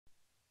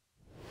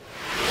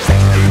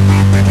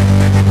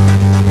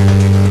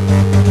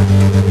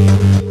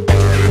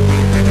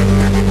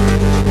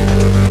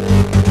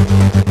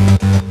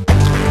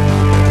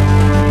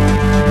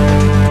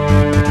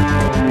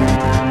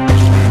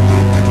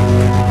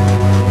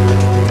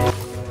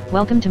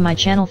Welcome to my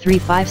channel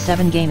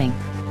 357 Gaming.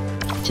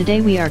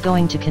 Today we are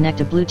going to connect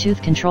a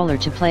Bluetooth controller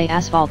to play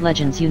Asphalt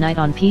Legends Unite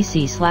on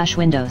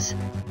PC/Windows.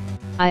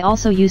 I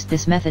also used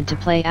this method to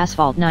play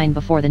Asphalt 9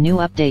 before the new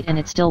update and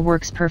it still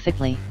works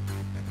perfectly.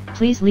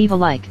 Please leave a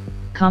like,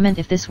 comment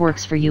if this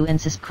works for you and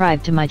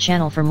subscribe to my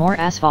channel for more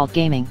Asphalt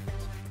gaming.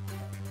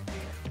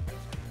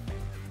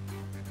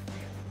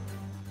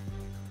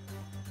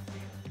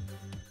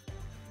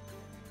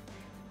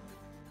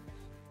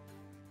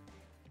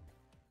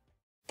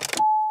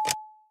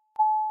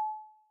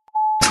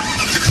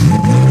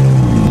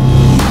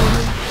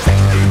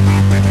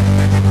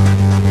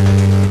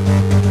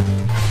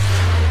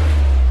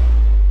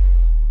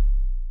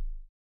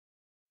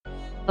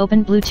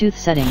 Open Bluetooth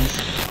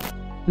settings.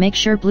 Make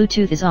sure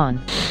Bluetooth is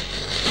on.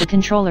 The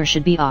controller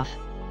should be off.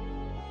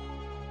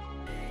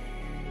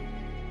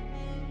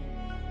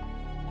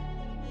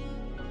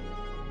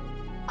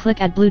 Click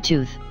Add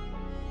Bluetooth.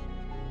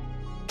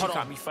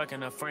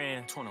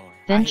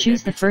 Then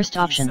choose the first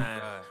option.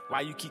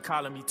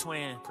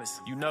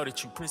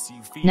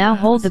 Now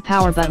hold the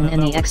power button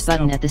and the X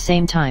button at the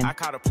same time. I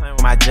caught her playing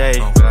with my J.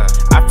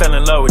 I fell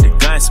in love with the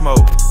gun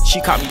smoke.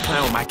 She caught me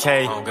playing with my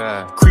K.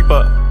 Creep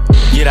up,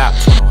 get out.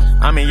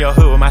 I'm in your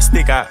hood with my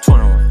stick out.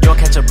 You don't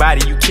catch a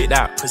body, you kicked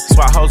out. Pussy.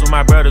 Swap hoes with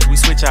my brothers, we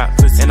switch out.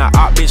 Pussy. And I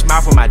op bitch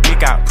mouth with my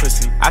dick out.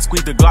 Pussy. I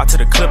squeeze the Glock to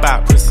the clip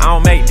out. Pussy. I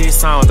don't make these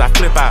songs, I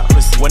flip out.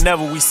 Pussy.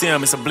 Whenever we see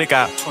them, it's a blick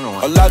out.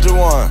 Elijah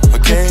one, a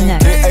king.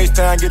 Get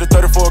H-Town, get a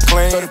 34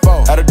 clean.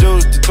 Out of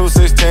dudes to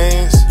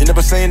 216s. You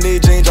never seen these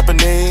jeans jumping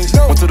knees.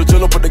 Went to the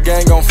jeweler, put the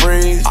gang on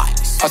freeze.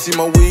 I see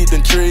more weed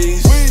than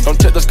trees. Don't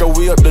check, let's go,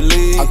 we up the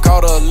lead. I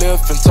called her a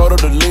lift and told her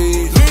to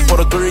leave. Put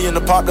a 3 in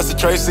the pop, that's a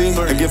Tracy.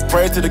 And give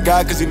praise to the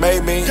guy cause he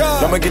made me.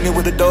 Lamborghini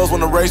with the doors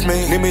wanna race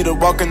me. Need me to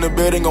walk in the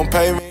building, gon'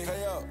 pay me.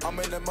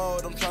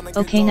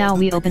 Okay, now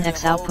we open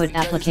X output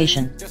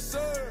application.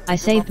 I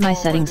saved my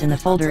settings in the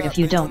folder if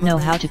you don't know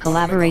how to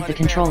collaborate the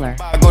controller.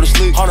 I go to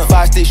sleep on a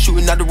 5-stick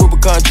shooting out the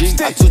Rubicon G.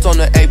 I toot on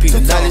the AP,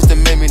 the 90s that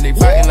made me, they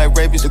fighting like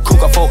rabies. The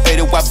coupe got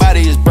 480, white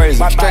body is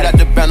brazen. Straight out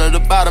the banner, the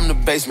bottom, the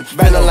basement.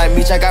 Feeling like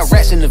Meech, I got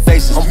rats in the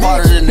faces. I'm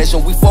part of the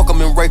nation, we fuck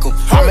them and rake them.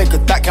 I make a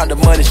thot count the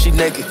money, she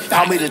naked.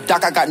 Call me the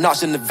doc, I got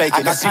knocks in the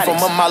vacant. I see from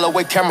a mile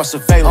away, camera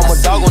surveillance. I'm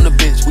a dog on the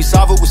bitch, we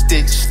solve it with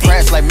sticks.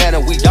 Crash like man,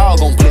 and we all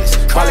gon' blitz.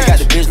 Probably got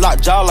the bitch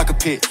locked jaw like a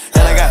pit.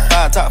 And I got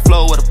 5 top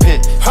flow with a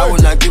pit. I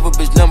would not give a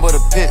bitch number to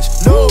pitch.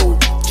 No,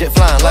 jet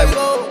flying like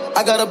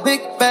I got a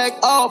big bag,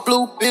 all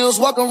blue bills,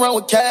 walking around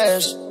with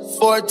cash.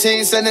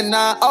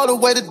 1479, all the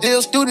way to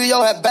Deal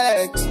Studio at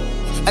bags.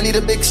 I need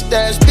a big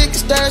stash,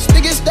 biggest stash,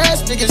 biggest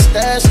stash, biggest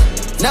stash.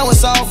 Now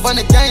it's all fun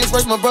and games,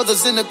 race my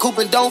brothers in the coupe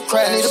and don't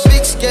crash. I need a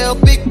big scale,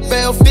 big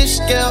bail, fish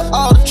scale,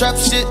 all the trap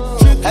shit.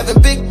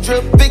 Having big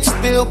drip, big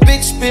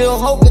spill,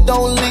 hope it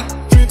don't leak.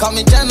 Call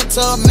me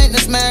janitor,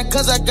 maintenance man,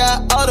 cause I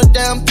got all the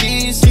damn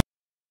keys.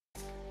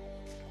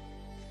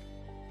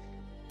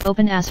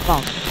 Open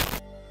Asphalt.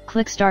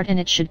 Click Start and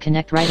it should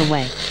connect right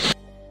away.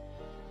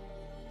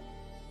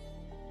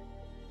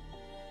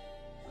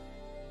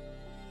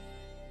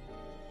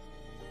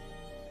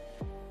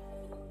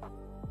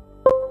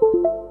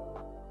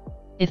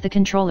 If the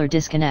controller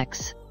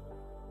disconnects,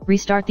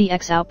 restart the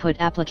X output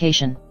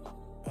application.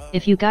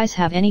 If you guys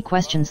have any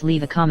questions,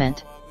 leave a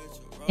comment.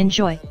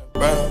 Enjoy.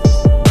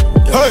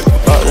 Hey!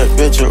 Bought that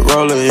bitch a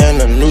roller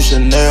and a new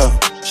Chanel.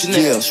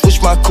 Yeah,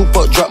 switch my coupe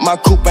up, drop my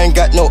coupe, ain't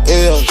got no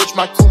L. Switch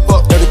my coupe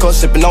up, dirty coat,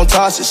 sippin' on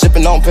Tossie,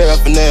 sippin' on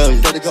paraphernalia.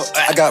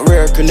 I got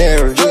rare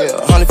canary,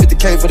 yeah,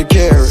 150K for the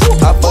carry.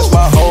 I bust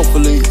my whole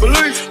police,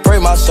 pray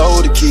my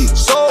soul to keep.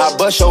 I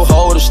bust your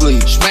whole to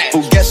sleep.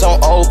 Who gets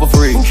on over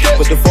free?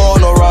 With the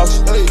foreign no rocks,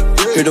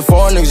 hear the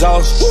foreign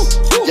exhaust.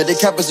 Yeah, the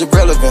cap is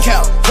irrelevant,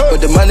 but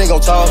the money gon'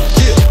 talk.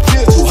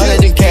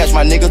 200 in cash,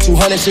 my nigga,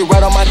 200 shit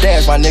right on my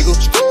dash, my nigga.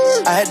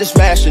 I had to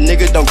smash a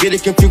nigga, don't get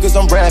it confused cause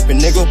I'm rapping,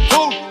 nigga.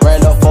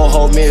 Ran up 4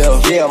 whole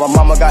meal, yeah, my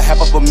mama got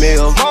half up a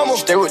meal.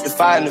 Stay with the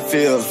fire in the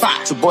field,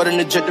 supporting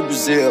the jet to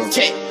Brazil.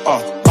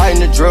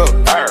 Biting the drug,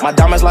 my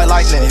diamonds like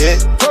lightning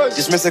hit.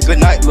 Just miss a good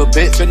night, little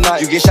bitch.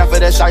 You get shot for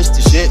that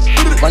shiesty shit.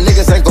 My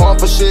niggas ain't going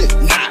for shit,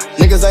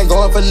 niggas ain't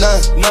going for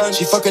none.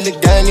 She fucking the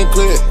gang and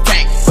clear,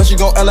 but she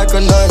gon' act like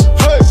a nun.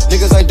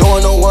 Niggas ain't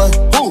doing no one,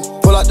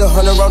 pull out the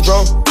 100-round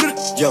drum.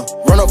 Yeah,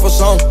 run up for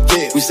some,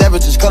 we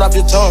savages, cut off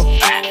your tongue.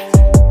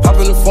 Hop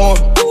in the form,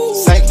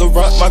 Saint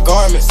Laurent, my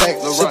garment.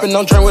 Sippin'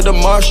 on drink with the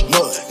Martian.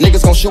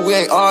 Niggas gon' shoot, we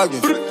ain't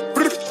arguing.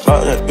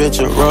 Bought that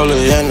bitch a roller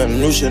and a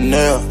new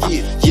Chanel.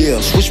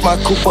 Yeah, switch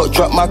my coupe up,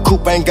 drop my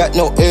coupe, ain't got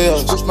no L.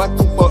 Switch my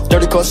coupe up,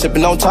 dirty coat,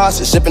 sippin' on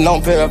Tossie, sippin'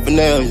 on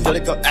paraphernalia.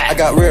 I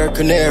got rare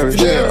canary,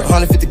 yeah,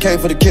 150K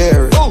for the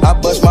carry. I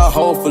bust my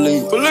whole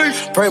police,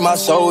 pray my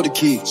soul to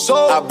keep.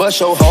 I bust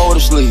your whole to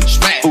sleep.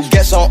 Who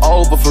gets on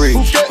over free?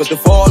 With the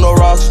foreign no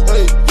rocks,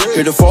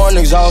 hear the foreign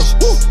exhaust.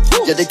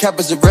 Yeah, the cap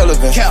is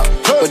irrelevant,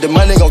 but the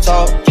money gon'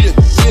 talk.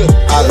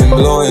 I've been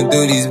blowing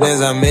through these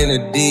bands, I'm in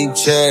a deep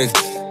check.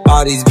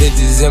 All these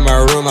bitches in my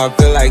room, I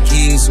feel like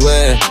Keith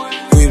Sweat.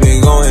 We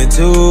been going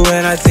too,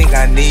 and I think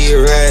I need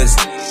rest.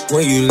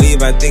 When you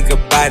leave, I think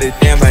about it,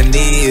 damn, I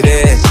need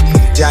it.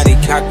 Johnny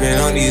Cochran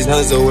on these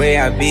hoes the way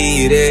I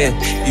beat it.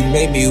 You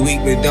made me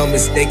weak, but don't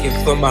mistake it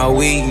for my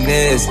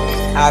weakness.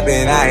 I've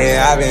been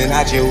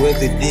out here with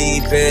the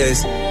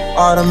deepest.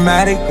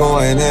 Automatic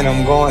going in,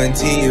 I'm going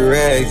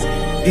T-Rex.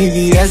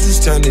 BVS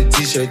is turned the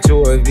t-shirt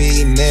to a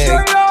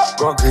V-neck.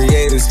 Grown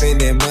creators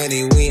spending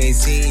money we ain't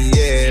seen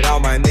yet. All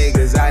my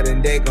niggas out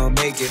and they gon'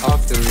 make it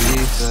off the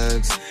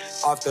reflex.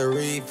 Off the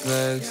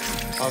reflex,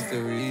 off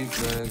the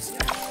reflex.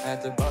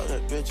 Had to buy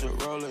that bitch a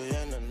roller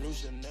and a new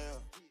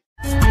Chanel.